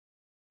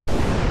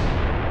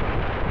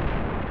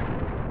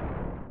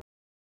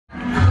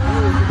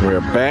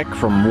are back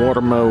from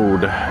water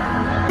mode.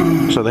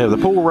 So they have the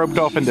pool roped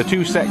off into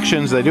 2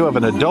 sections. They do have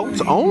an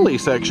adults only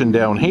section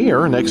down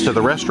here next to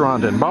the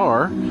restaurant and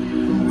bar.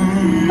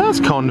 That's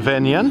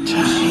convenient.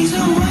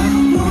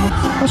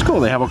 That's cool.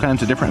 They have all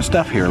kinds of different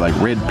stuff here, like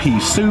red pea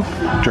soup,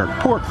 jerk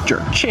pork,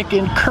 jerk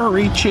chicken,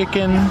 curry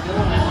chicken.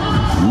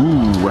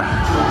 Ooh.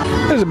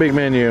 There's a big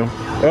menu.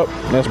 Oh,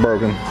 that's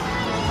broken.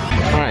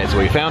 Alright, so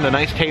we found a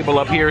nice table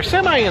up here,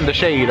 semi in the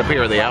shade up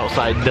here in the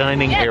outside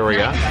dining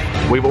area.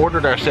 We've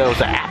ordered ourselves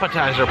an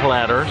appetizer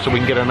platter so we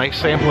can get a nice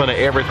sampling of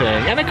everything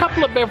and a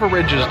couple of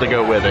beverages to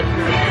go with it.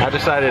 I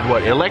decided,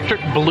 what,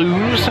 electric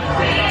blues?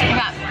 We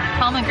got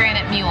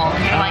pomegranate mule,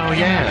 like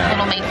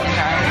little mason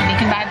jars. You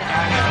can buy the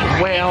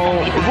jars.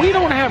 Well, we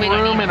don't have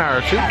room in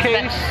our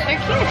suitcase. They're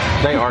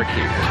cute. They are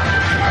cute.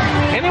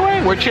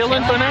 Anyway, we're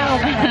chilling for now.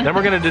 Then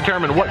we're going to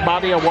determine what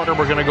body of water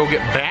we're going to go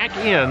get back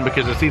in,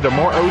 because it's either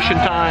more ocean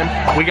time.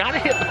 We got to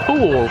hit the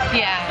pool.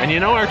 Yeah. And you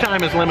know our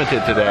time is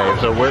limited today,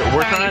 so we're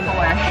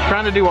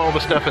trying to do all the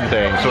stuff and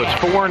things. So it's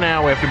 4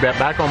 now. We have to be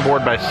back on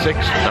board by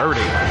 6:30.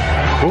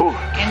 Ooh.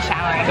 And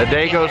shower. The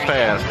day goes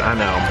fast. I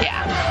know.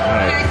 Yeah. All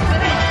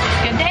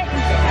right. Good day.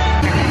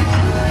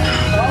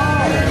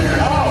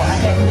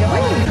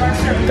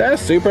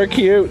 That's super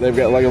cute. They've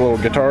got like a little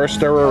guitar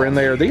stirrer in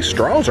there. These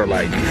straws are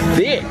like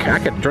thick. I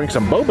could drink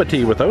some boba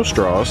tea with those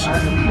straws.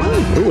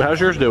 Ooh, how's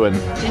yours doing?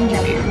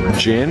 Ginger beer.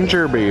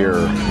 Ginger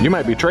beer. You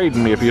might be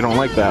trading me if you don't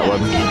like that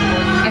one.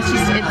 It's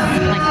like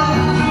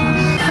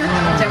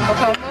jumbo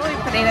combo with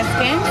potato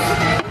skins,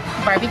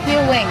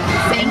 barbecue wings.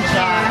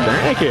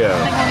 Thank you.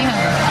 Thank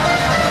you.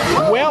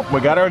 Well, we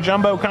got our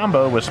jumbo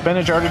combo with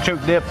spinach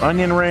artichoke dip,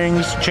 onion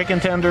rings, chicken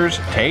tenders,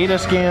 potato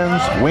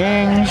skins,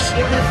 wings.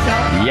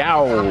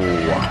 Yow.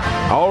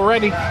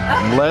 Alrighty,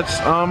 let's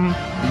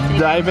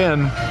dive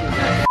in.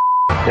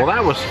 Well,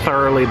 that was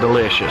thoroughly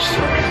delicious.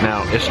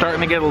 Now, it's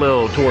starting to get a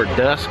little toward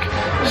dusk,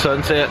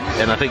 sunset,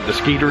 and I think the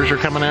skeeters are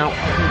coming out.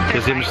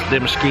 Because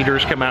them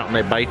skeeters come out and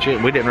they bite you.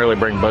 We didn't really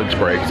bring bug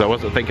spray because I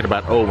wasn't thinking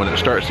about, oh, when it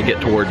starts to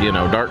get toward, you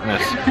know,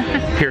 darkness,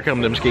 here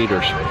come them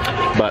skeeters.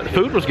 But the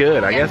food was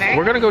good. I guess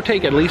we're going to go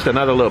take at least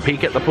another little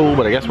peek at the pool,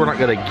 but I guess we're not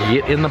going to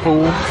get in the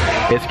pool.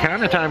 It's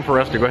kind of time for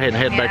us to go ahead and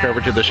head back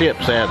over to the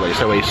ship, sadly.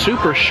 So a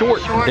super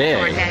short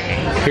day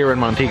here in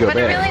Montego Bay.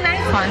 But a really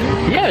nice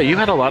one. Yeah, you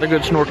had a lot of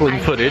good snorkeling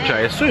footage,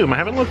 I assume. I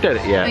haven't looked at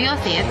it yet. Well, you'll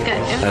see. It's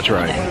good. That's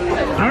right.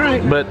 All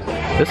right, but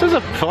this is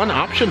a fun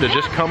option to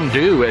just come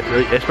do,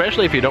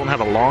 especially if you don't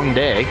have a long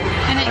day.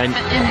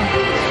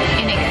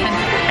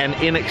 And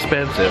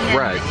inexpensive,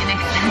 right.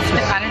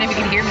 Inexpensive. I don't know if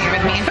you can hear me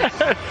with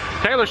me.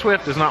 Taylor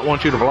Swift does not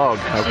want you to vlog,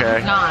 okay?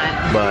 She's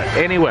not. But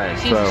anyway,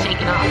 She's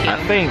shaking off. I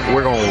think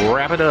we're going to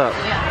wrap it up.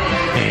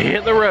 Yeah.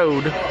 Hit the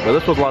road. Well,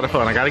 this was a lot of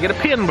fun. I got to get a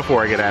pin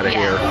before I get out of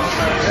here.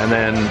 And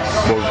then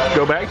we'll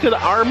go back to the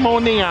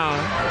Armonia.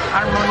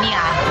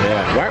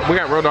 Yeah, we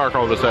got real dark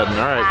all of a sudden.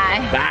 All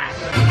right.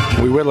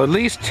 Bye. We will at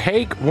least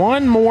take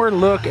one more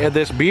look at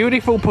this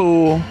beautiful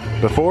pool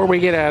before we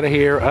get out of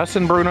here. Us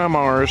and Bruno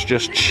Mars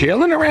just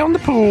chilling around the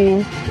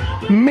pool.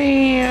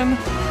 Man.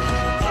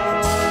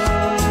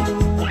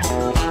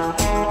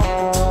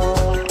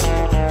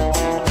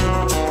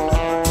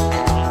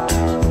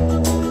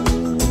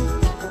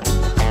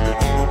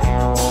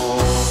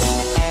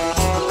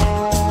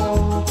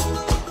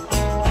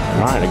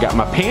 All right, I got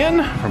my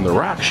pin from the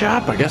rock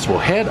shop. I guess we'll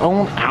head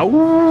on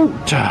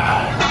out.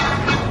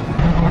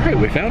 All right,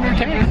 we found our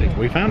taxi.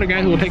 We found a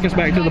guy who will take us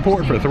back to the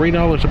port for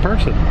 $3 a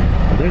person.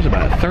 Well, there's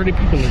about 30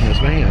 people in this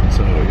van,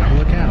 so y'all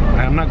look out.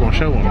 I'm not going to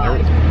show them.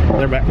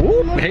 They're back.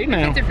 Whoop, hey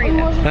now.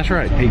 That's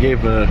right. He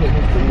gave, well,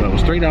 it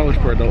was $3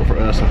 per adult for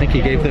us. I think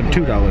he gave them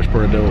 $2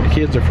 per adult.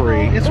 Kids are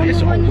free. It's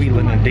all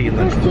wheeling and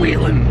dealing.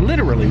 Wheeling,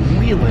 literally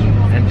wheeling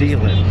and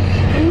dealing.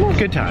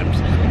 Good times.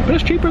 But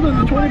it's cheaper than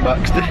the 20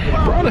 bucks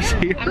that brought us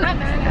here. I'm not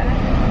mad at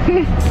it.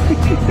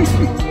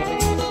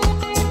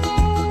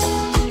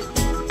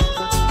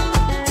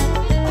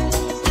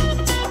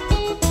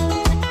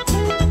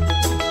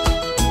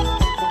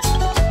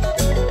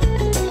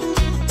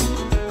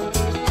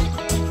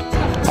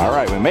 All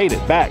right, we made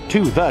it back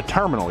to the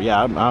terminal.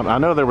 Yeah, I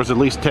know there was at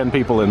least 10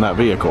 people in that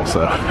vehicle,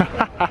 so.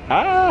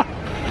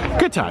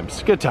 Good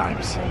times, good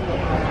times.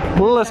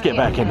 Well, let's get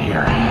back in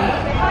here.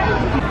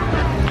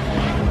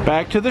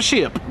 Back to the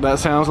ship. That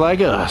sounds like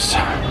us.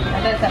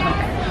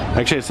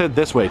 Actually, it said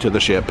this way to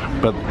the ship,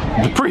 but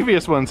the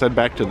previous one said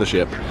back to the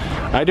ship.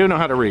 I do know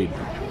how to read.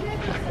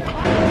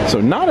 So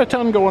not a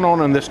ton going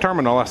on in this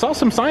terminal. I saw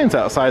some signs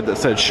outside that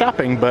said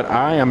shopping, but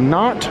I am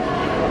not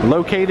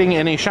locating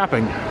any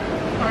shopping.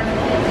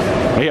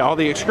 Yeah, all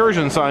the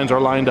excursion signs are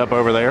lined up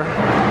over there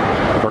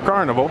for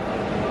Carnival.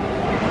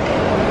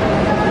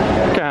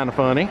 Kind of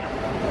funny.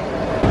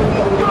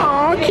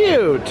 Aw,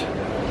 cute.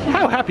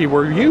 How happy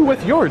were you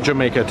with your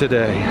Jamaica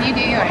today? You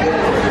do yours.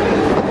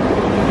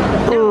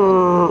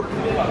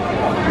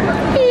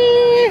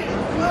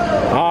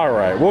 All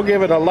right, we'll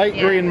give it a light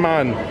green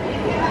man. You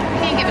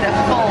can't give it a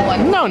full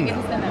one. None.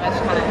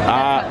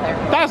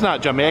 That's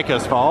not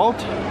Jamaica's fault.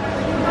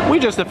 We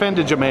just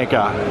offended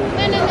Jamaica.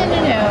 No.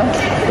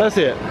 That's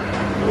it.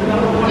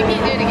 You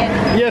can't do it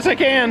again. Yes, I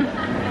can.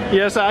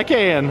 Yes, I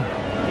can.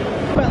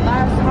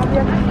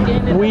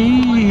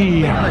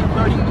 Wee.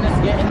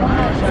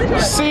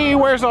 See,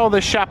 where's all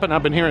this shopping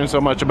I've been hearing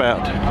so much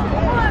about?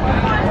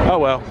 Oh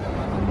well,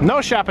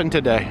 no shopping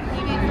today.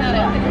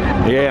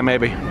 Yeah,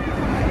 maybe.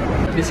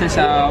 This is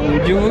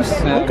juice.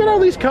 Look at all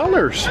these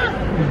colors.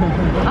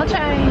 I'll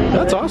try.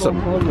 That's awesome.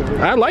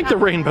 I like the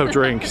rainbow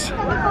drinks.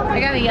 I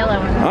got a yellow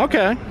one.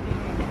 Okay.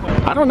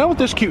 I don't know what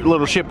this cute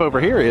little ship over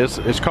here is.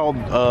 It's called,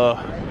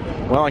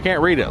 well, I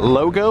can't read it.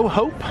 Logo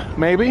Hope,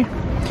 maybe?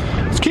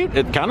 It's cute.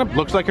 It kind of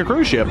looks like a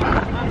cruise ship.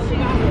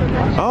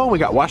 Oh, we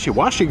got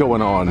washi-washi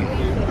going on.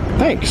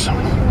 Thanks.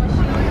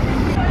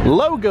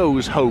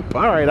 Logos Hope.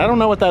 All right, I don't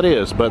know what that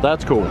is, but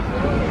that's cool.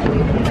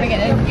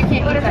 Forget it. You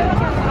can't order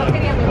that.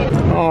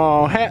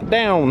 Oh, hat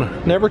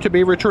down. Never to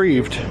be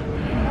retrieved.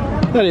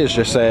 That is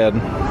just sad.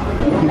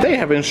 They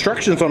have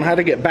instructions on how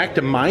to get back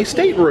to my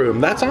stateroom.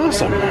 That's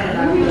awesome.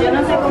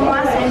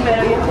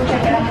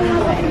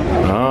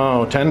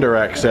 Oh, tender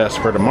access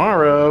for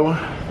tomorrow.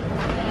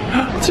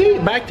 See,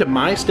 back to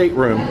my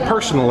stateroom.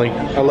 Personally,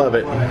 I love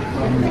it.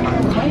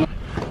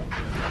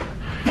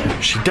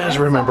 She does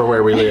remember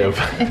where we live.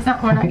 It's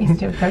not, we're not used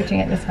to approaching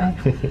it this way.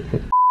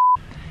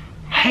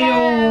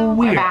 Hey,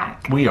 we're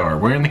back. We are.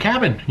 We're in the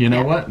cabin. You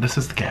know what? This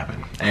is the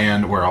cabin.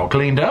 And we're all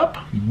cleaned up,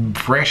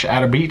 fresh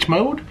out of beach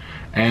mode,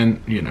 and,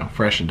 you know,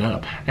 freshened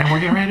up. And we're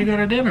getting ready to go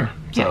to dinner.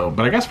 So,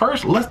 but I guess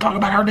first, let's talk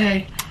about our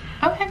day.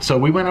 Okay. So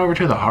we went over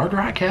to the Hard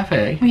Rock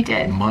Café. We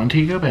did.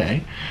 Montego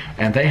Bay.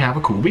 And they have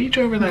a cool beach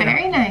over there.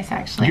 Very nice,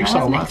 actually. You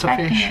saw lots of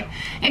fish. Yeah,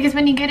 because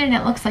when you get in,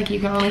 it looks like you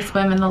can only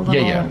swim in the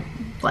little,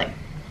 like,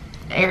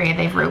 area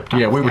they've roped off.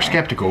 Yeah, we were there.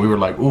 skeptical. We were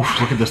like,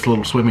 oof, look at this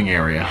little swimming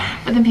area.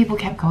 But then people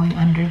kept going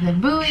under the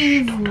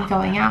buoys and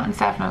going out and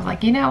stuff. And I was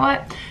like, you know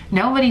what?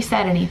 Nobody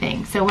said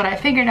anything. So what I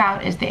figured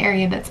out is the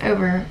area that's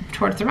over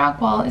towards the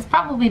rock wall is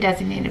probably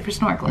designated for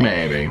snorkeling.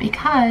 Maybe.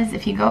 Because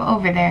if you go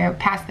over there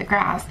past the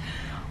grass,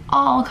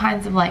 all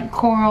kinds of like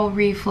coral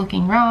reef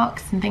looking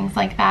rocks and things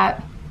like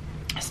that.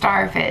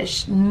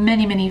 Starfish,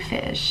 many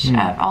fish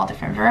of all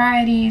different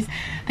varieties,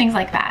 things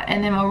like that.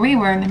 And then where we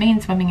were in the main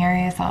swimming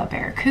area, I saw a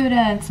barracuda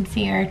and some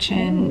sea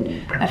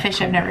urchin, a fish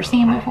I've never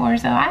seen before.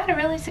 So I had a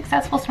really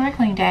successful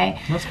snorkeling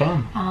day. That's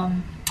fun.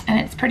 And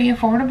it's pretty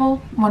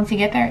affordable. Once you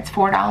get there, it's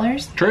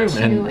 $4 True.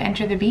 to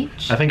enter the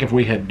beach. I think if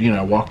we had, you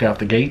know, walked out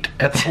the gate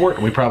at the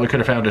port, we probably could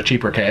have found a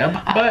cheaper cab.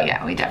 But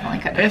yeah, we definitely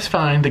could have. it's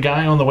fine. The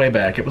guy on the way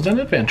back, it was an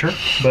adventure,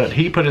 but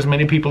he put as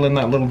many people in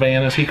that little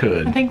van as he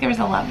could. I think there was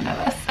 11 of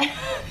us.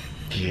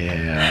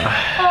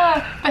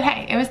 Yeah. But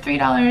hey, it was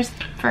 $3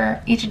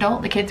 for each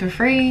adult. The kids were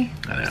free.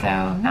 I know. So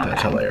not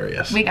That's bad.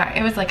 Hilarious.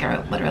 It was like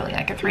literally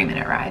like a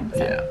 3-minute ride.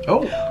 So. Yeah.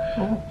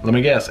 Oh, let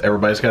me guess.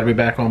 Everybody's got to be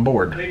back on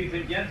board.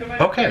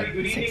 Okay.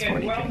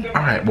 6:43.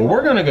 All right. Well,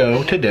 we're going to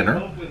go to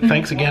dinner.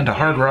 Thanks again to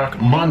Hard Rock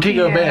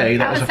Montego Bay.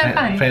 That was a so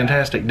fun.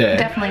 fantastic day.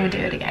 Definitely would do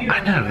it again. I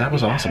know. That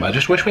was awesome. I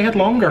just wish we had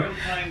longer.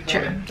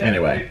 True.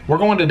 Anyway, we're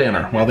going to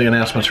dinner while the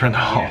announcements are in the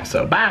hall.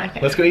 So bye.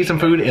 Okay. Let's go eat some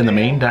food in the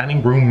main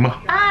dining room.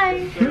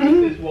 Bye.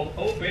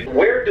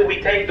 Where do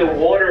we take the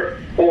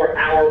water for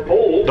our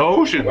pool? The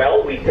ocean.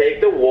 Well, we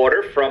take the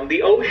water from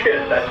the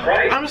ocean. That's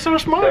right. I'm so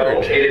smart.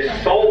 So it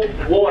is salt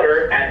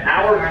water at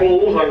our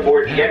pools on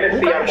board the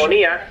MSC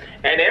Armonia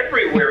and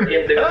everywhere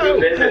in the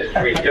cruise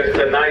industry. Just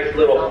a nice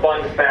little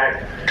fun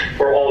fact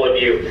for all of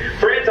you.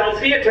 Friends, I'll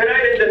see you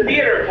tonight in the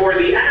theater for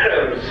the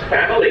Addams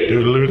Family.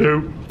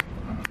 Doodle-doo.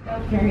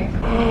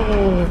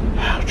 Oh,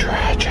 how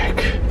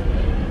tragic.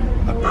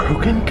 A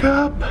broken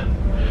cup.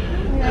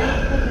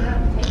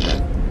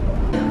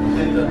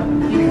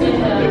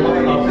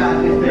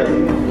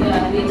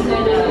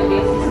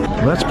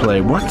 Let's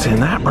play what's in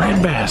that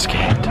bread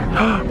basket.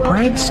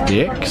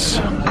 Breadsticks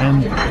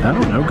and, I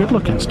don't know, good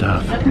looking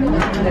stuff.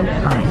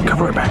 Alright,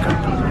 cover it back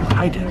up.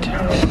 Hide it.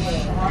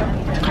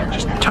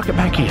 Just tuck it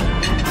back in.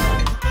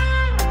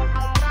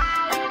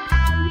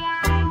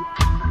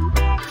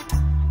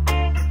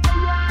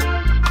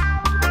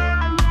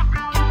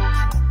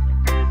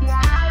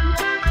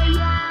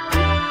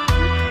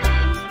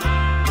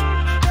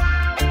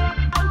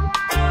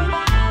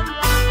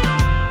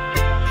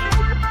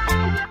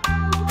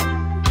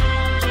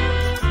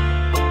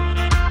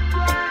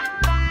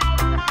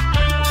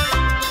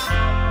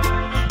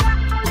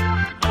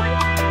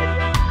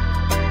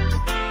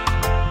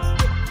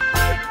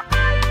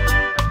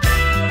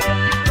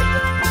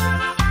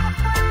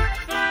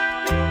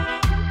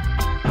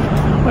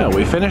 Well,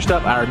 we finished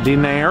up our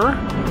dinner,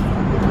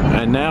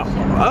 and now,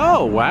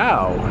 oh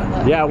wow.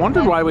 Yeah, I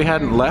wondered why we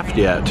hadn't left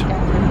yet.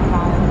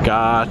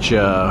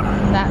 Gotcha.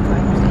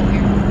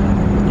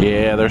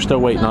 Yeah, they're still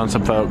waiting on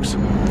some folks.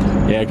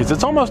 Yeah, because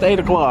it's almost 8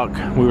 o'clock.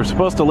 We were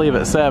supposed to leave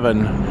at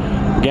 7.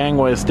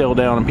 Gangway is still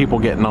down and people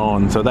getting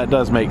on, so that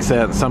does make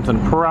sense. Something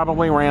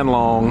probably ran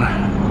long.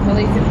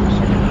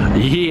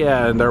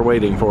 Yeah, and they're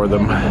waiting for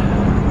them.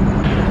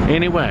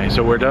 Anyway,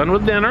 so we're done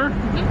with dinner.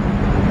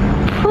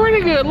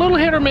 Pretty good. Little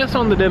hit or miss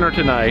on the dinner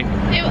tonight.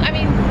 I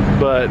mean,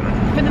 but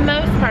for the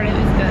most part, it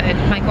was good.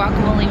 My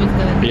guacamole was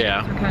good.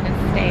 Yeah. They were kind of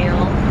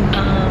stale.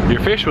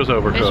 Your fish was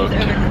overcooked. Fish was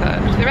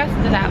overcooked. The rest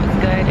of that was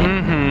good.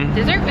 Mm-hmm.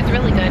 Dessert was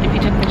really good if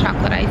you took the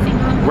chocolate icing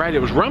off. Right, it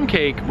was rum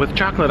cake with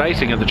chocolate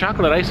icing, and the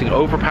chocolate icing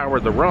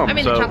overpowered the rum. I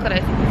mean, so the chocolate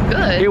icing was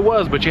good. It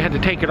was, but you had to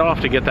take it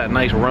off to get that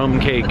nice rum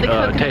cake But the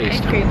coconut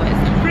taste. ice cream was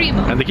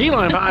primo. And the key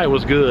lime pie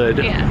was good.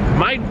 Yeah.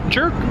 My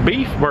jerk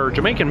beef, or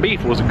Jamaican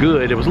beef, was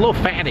good. It was a little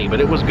fatty, but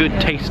it was good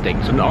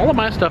tasting. So all of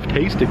my stuff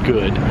tasted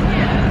good.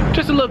 Yeah.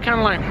 Just a little kind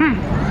of like,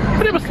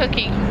 but it was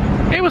cooking.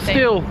 It was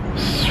still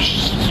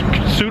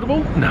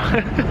suitable. No,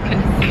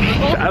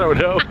 I don't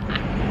know.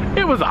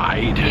 It was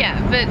aight.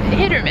 Yeah, but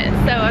hit or miss.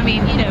 So I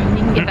mean, you know,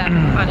 you can get that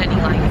on any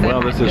line.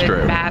 Well, this is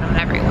true. Bad on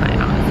every line,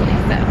 honestly.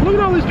 So. Look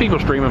at all these people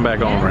streaming back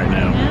on right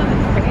now. Yeah,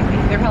 that's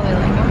crazy. They're probably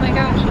like, oh my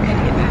gosh, I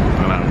gotta get back.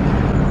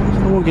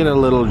 I know. We'll get a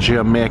little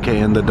Jamaica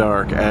in the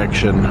dark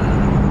action.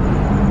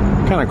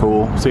 Kind of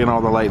cool, seeing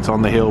all the lights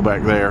on the hill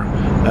back there.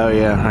 Oh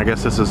yeah, I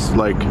guess this is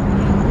like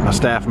a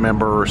staff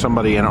member or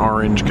somebody in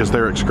orange, because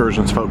their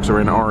excursions folks are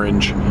in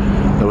orange,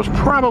 that was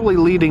probably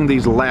leading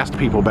these last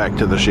people back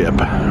to the ship.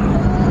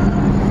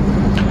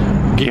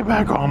 Get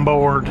back on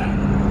board.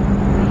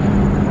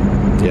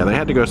 Yeah, they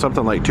had to go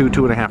something like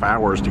 2.5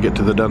 hours to get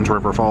to the Dunn's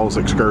River Falls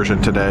excursion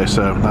today,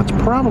 so that's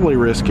probably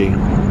risky.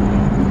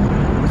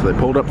 So they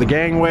pulled up the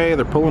gangway,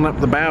 they're pulling up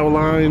the bow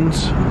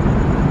lines.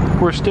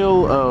 We're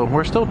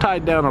still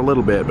tied down a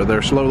little bit, but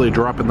they're slowly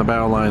dropping the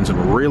bow lines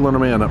and reeling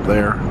them in up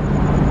there.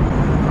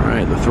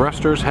 Alright, the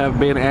thrusters have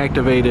been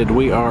activated.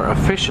 We are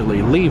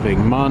officially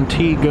leaving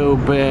Montego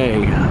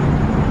Bay.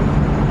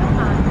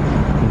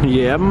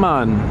 Yeah,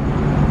 man.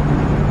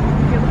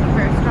 You're looking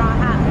for a straw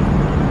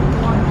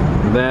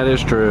hat. That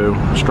is true.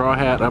 Straw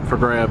hat up for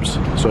grabs.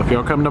 So if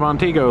y'all come to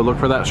Montego, look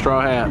for that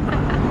straw hat.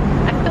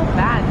 I feel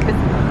bad because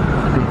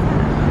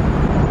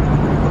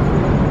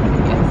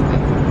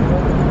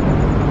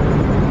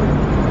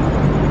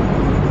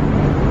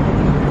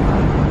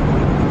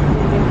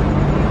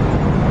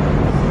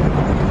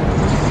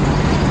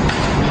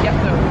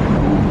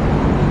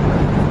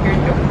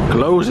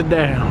close it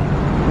down.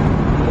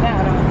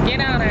 Get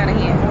out of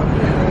here.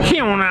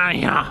 Get on out of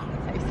here.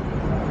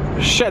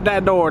 Shut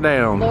that door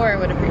down. Laura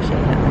would appreciate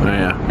that.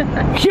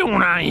 Yeah. Get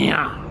on out of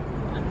here.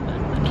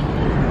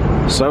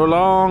 So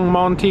long,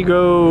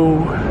 Montego.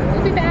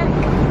 We'll be back.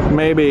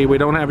 Maybe. We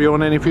don't have you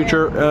on any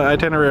future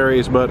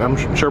itineraries, but I'm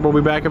sure we'll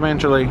be back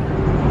eventually.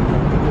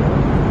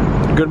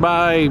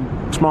 Goodbye,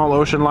 small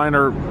ocean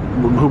liner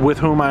with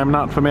whom I am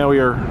not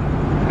familiar.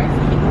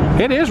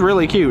 It is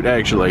really cute,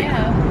 actually.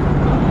 Yeah.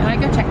 And I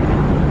go check it out.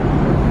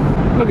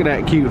 Look at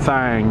that cute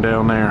thing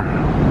down there.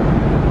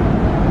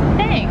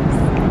 Thanks.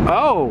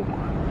 Oh!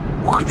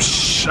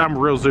 Whoosh, I'm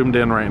real zoomed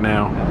in right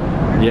now.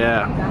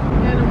 Yeah.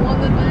 And one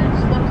of the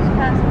dudes left his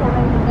passport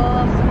on the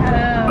bus.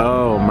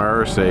 Oh,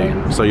 mercy.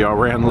 So y'all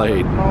ran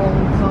late.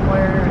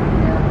 Somewhere.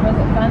 Was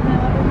it fun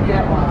though?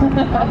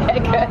 Yeah. Okay,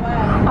 good.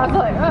 I was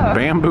like, oh.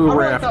 Bamboo I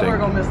rafting. thought we were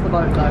going to miss the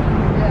boat though.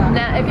 Yeah.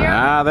 Now, if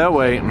you're They'll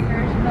wait.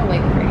 they'll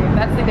wait for you.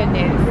 That's the good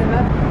news.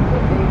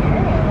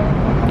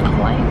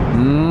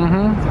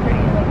 Mm-hmm. It's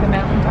pretty, like the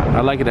mountaintop.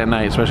 I like it at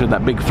night, especially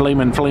that big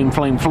flame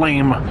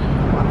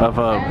of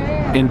a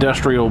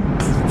industrial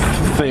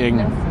thing.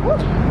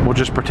 We'll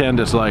just pretend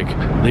it's like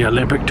the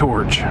Olympic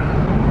torch.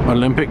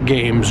 Olympic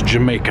Games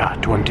Jamaica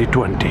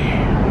 2020.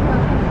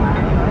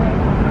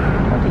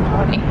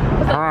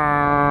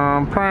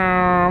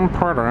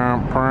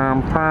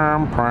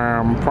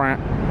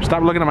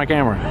 Stop looking at my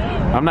camera.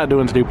 I'm not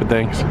doing stupid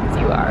things.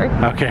 You are.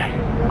 Okay.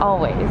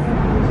 Always. There's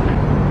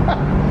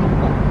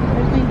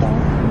my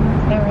dog.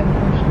 They're in the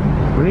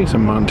ocean. We need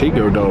some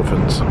Montego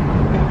dolphins.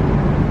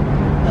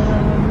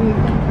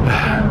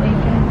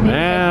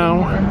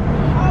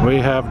 Now we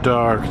have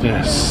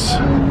darkness.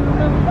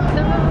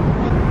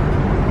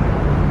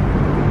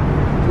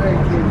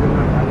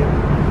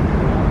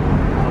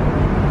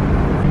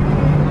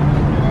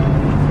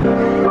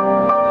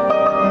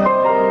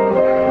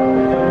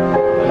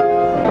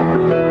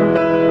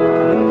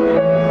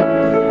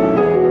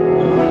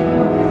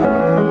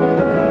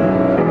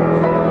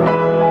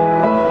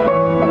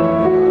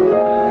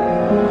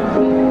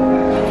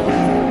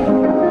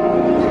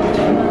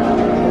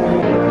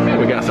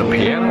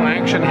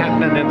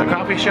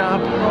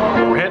 Shop.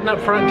 We're heading up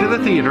front to the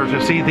theater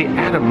to see the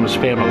Addams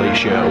Family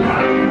show.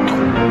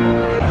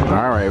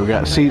 Alright, we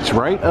got seats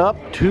right up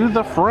to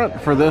the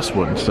front for this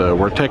one. So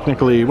we're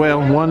technically,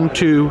 well, 1,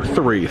 2,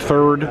 3,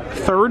 third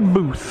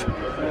booth.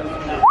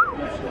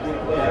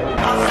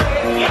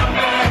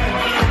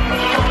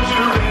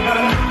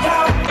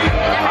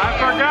 I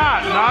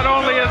forgot, not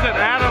only is it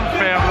Addams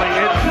Family,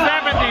 it's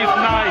 70s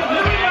night.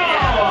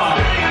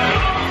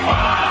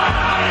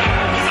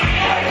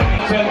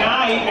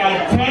 Tonight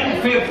at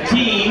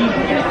 10:15,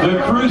 the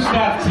crew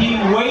staff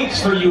team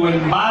waits for you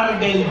in Mar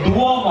del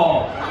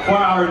Duomo for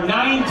our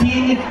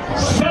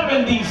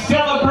 1970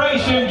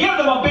 celebration. Give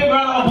them a big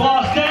round of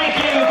applause. Thank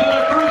you to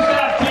the crew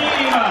staff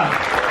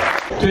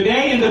team.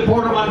 Today in the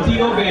port of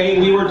Montego Bay,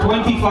 we were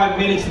 25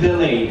 minutes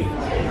delayed.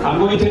 I'm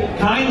going to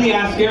kindly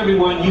ask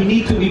everyone, you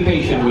need to be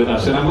patient with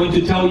us, and I'm going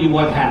to tell you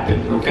what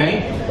happened,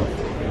 okay?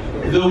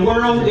 The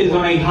world is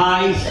on a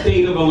high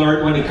state of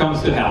alert when it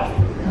comes to health.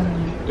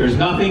 There's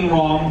nothing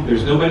wrong.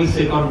 There's nobody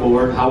sick on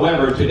board.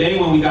 However, today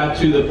when we got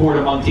to the port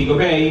of Montego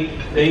Bay,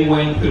 they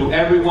went through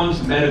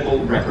everyone's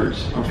medical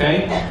records,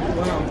 okay?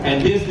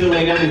 And this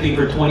delayed everything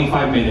for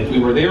 25 minutes. We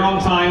were there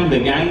on time. The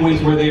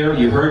gangways were there.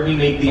 You heard me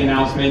make the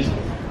announcements.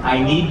 I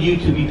need you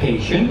to be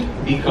patient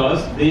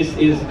because this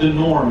is the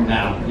norm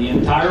now. The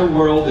entire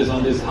world is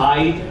on this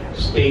high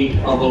state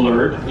of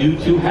alert due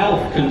to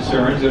health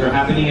concerns that are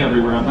happening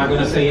everywhere. I'm not going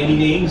to say any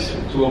names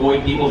to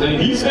avoid people saying,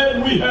 he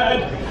said we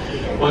had.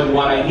 But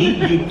what I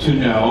need you to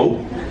know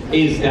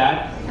is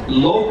that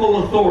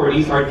local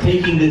authorities are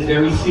taking this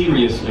very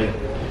seriously.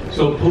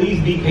 So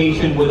please be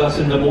patient with us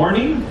in the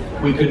morning.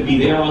 We could be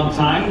there on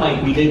time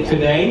like we did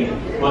today,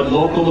 but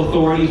local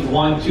authorities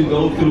want to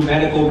go through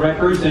medical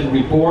records and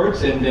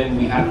reports, and then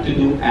we have to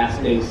do as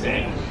they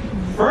say.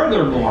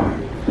 Furthermore,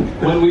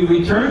 when we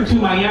return to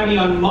Miami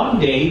on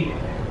Monday,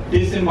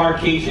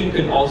 disembarkation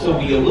could also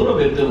be a little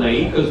bit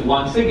delayed because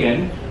once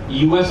again,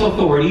 U.S.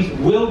 authorities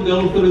will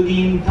go through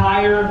the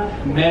entire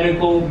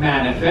medical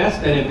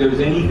manifest, and if there's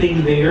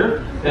anything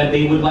there that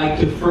they would like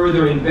to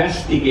further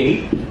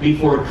investigate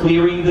before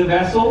clearing the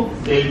vessel,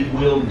 they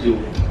will do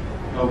it.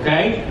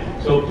 Okay?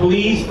 So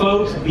please,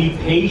 folks, be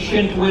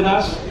patient with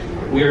us.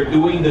 We are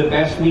doing the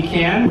best we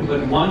can,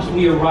 but once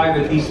we arrive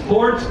at these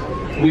ports,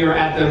 we are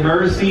at the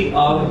mercy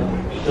of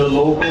the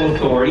local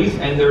authorities,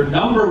 and their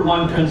number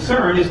one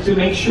concern is to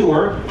make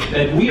sure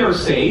that we are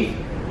safe,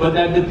 but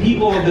that the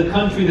people of the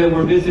country that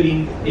we're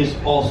visiting is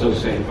also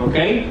safe,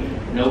 okay?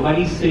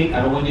 Nobody's sick.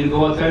 I don't want you to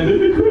go outside and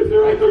say, Chris,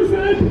 they're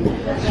 100%.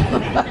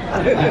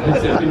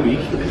 Happens every week.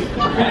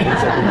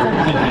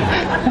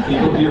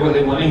 People hear what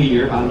they want to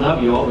hear. I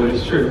love you all, but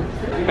it's true.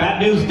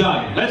 Bad news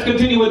done. Let's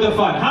continue with the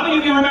fun. How many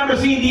of you remember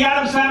seeing the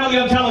Addams Family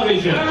on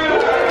television?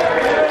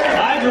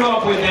 I grew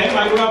up with them.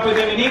 I grew up with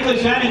them in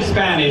English and in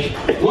Spanish.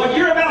 What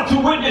you're about to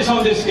witness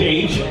on this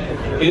stage,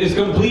 it is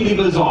completely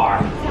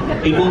bizarre.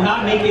 It will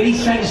not make any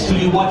sense to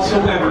you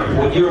whatsoever,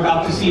 what you're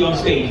about to see on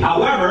stage.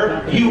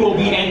 However, you will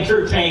be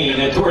entertained.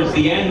 And towards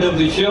the end of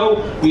the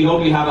show, we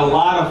hope you have a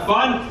lot of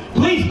fun.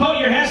 Please put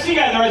your hands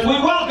together as we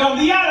welcome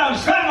the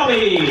Addams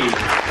Family.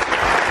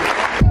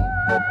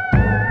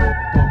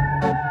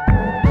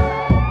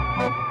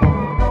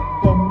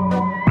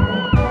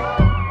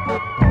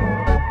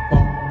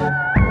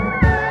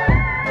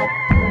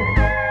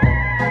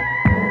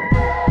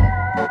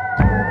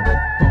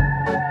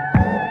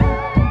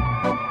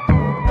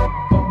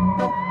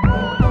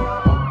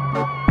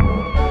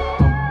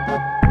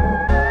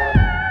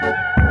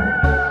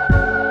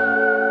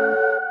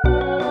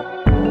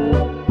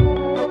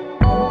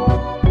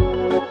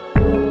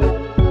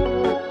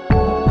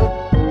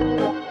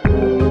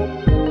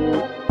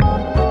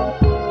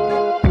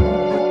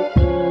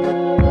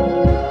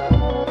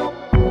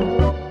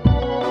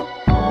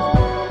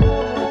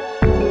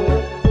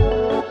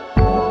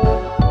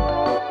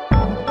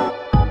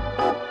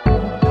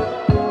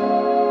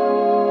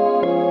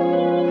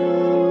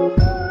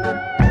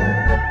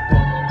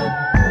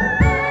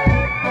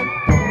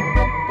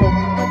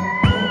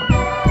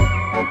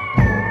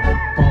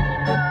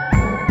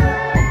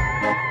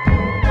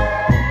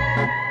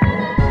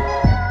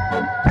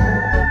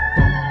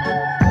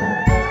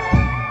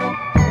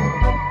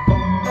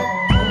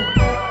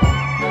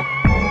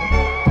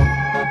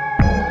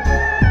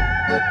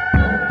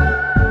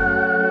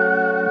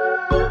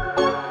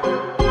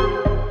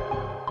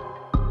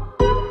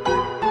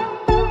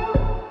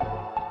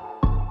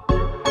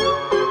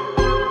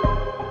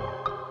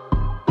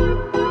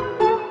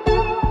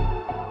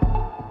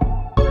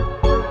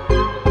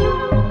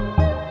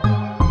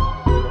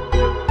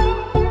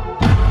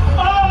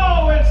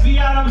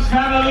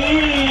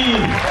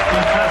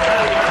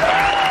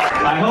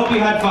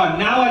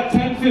 Now at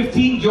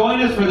 10:15, join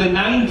us for the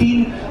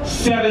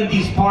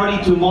 1970s party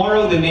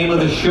tomorrow. The name of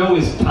the show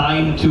is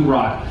Time to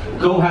Rock.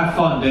 Go have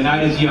fun. The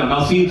night is young.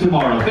 I'll see you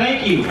tomorrow.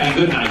 Thank you and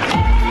good night.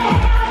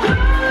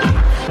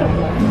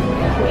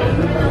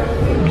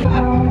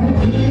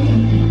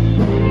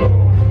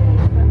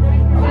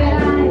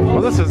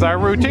 Well, this is our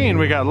routine.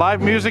 We got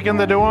live music in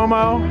the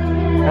Duomo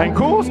and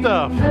cool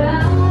stuff.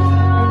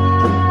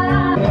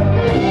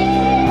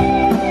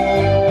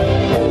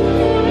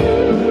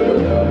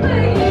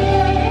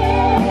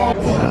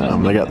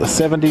 They got the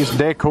 70s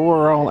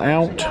decor all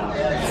out.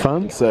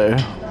 Fun, so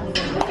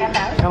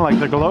kind of like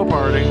the glow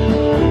party.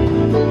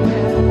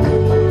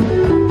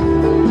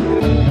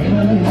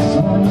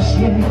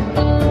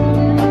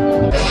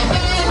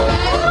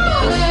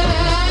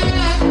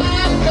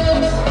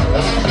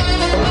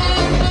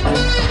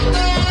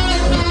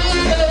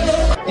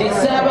 The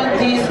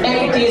 70s,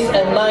 80s,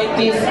 and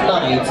 90s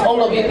nights.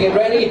 All of you get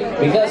ready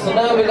because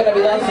now we're gonna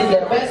be dancing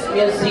the best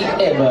music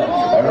ever.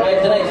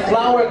 Alright, tonight's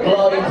Flower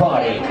Glory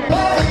Party.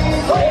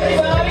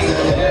 Everybody,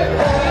 here we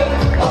go.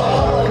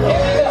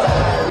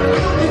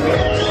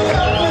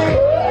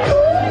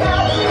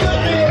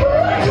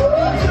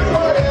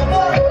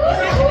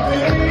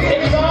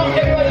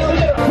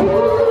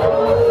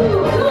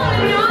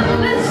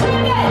 Let's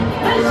sing it!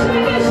 Let's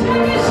sing it,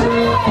 sing it, sing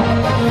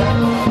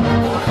it!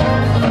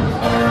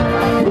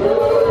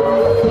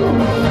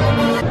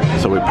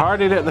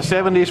 partied at the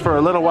 70s for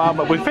a little while,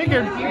 but we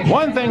figured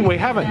one thing we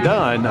haven't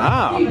done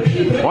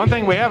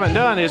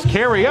is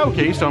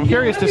karaoke, so I'm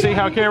curious to see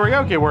how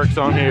karaoke works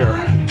on here.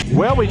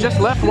 Well, we just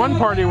left one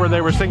party where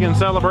they were singing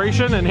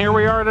Celebration, and here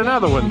we are at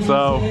another one.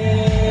 So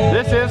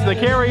this is the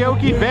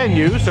karaoke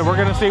venue, so we're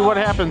gonna see what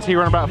happens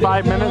here in about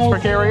 5 minutes for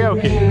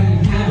karaoke.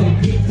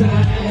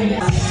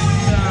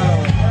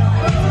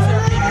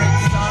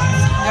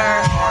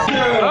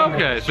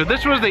 Okay, so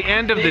this was the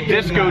end of the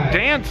disco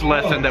dance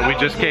lesson that we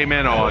just came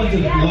in on.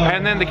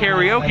 And then the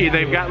karaoke,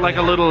 they've got like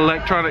a little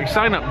electronic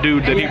sign-up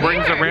dude that he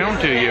brings around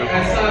to you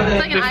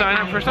to sign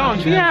up for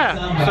songs. Yeah,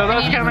 so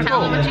that's kind of cool.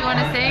 Tell them what you want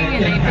to sing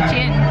and they put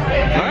you in.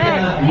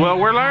 Alright, well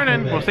we're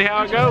learning. We'll see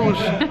how it goes.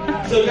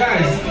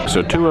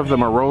 So 2 of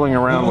them are rolling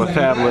around with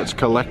tablets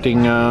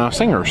collecting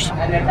singers.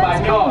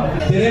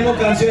 Tenemos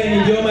canciones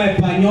en idioma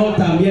español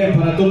también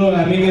para todos los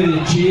amigos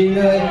de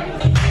Chile.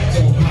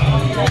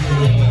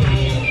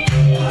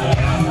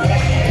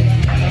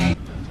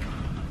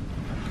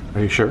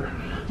 Are you sure?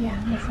 Yeah,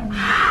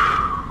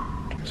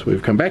 So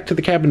we've come back to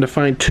the cabin to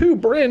find 2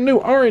 brand new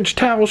orange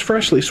towels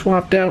freshly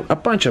swapped out, a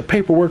bunch of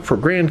paperwork for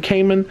Grand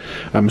Cayman.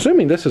 I'm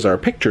assuming this is our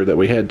picture that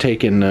we had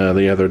taken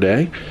the other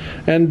day.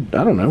 And,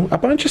 I don't know, a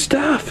bunch of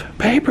stuff.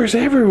 Papers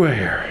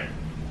everywhere.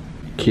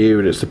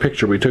 Cute. It's the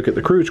picture we took at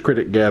the Cruise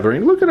Critic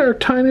Gathering. Look at our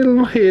tiny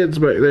little heads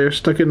back there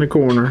stuck in the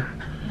corner.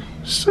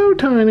 So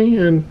tiny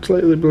and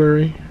slightly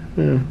blurry.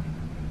 Yeah.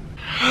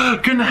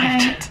 Good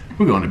night.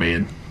 We're going to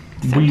bed.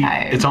 So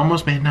tired. It's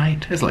almost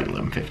midnight. It's like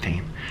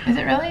 11:15. Is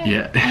it really?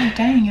 Yeah. Oh,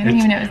 dang. I didn't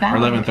even know it was that Or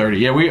late. 11:30.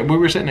 Yeah, we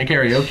were sitting at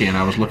karaoke and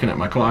I was looking at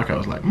my clock. I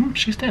was like,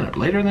 she's staying up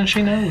later than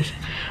she knows.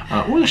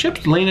 The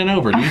ship's leaning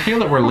over. Do you feel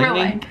that we're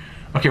leaning?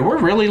 Okay, we're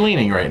really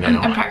leaning right now.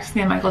 I'm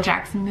practicing the Michael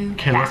Jackson move.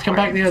 Okay, let's come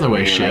back the other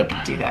way, ship.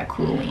 Like, do that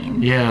cool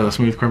lean. Yeah, the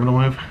smooth criminal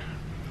move.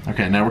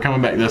 Okay, now we're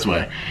coming back this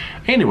way.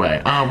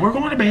 Anyway, we're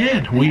going to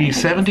bed. We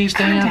 70s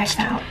danced.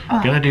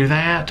 Gonna do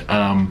that.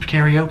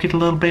 Karaoke a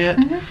little bit.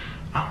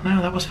 Oh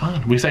no, that was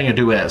fun. We sang a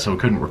duet, so we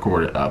couldn't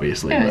record it,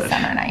 obviously. It was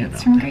Summer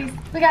Nights from Greece.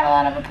 We got a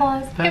lot of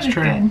applause. That's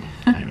true. Good.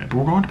 Anyway, but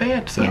we're going to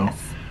bed, so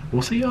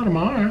we'll see y'all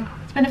tomorrow.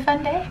 It's been a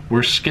fun day.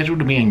 We're scheduled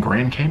to be in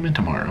Grand Cayman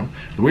tomorrow.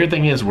 The weird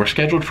thing is we're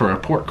scheduled for a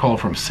port call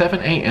from 7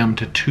 a.m.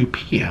 to 2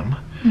 p.m.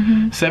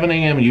 7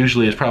 a.m.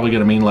 usually is probably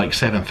going to mean like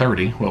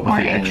 7:30, what with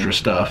the extra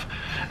stuff.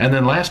 And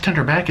then last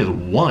tender back is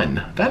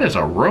 1. That is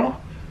a real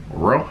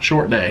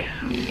short day.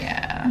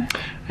 Yeah.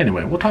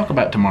 Anyway, we'll talk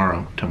about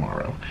tomorrow.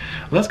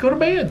 Let's go to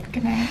bed.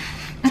 Good night.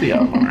 See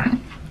y'all tomorrow.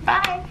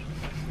 Bye.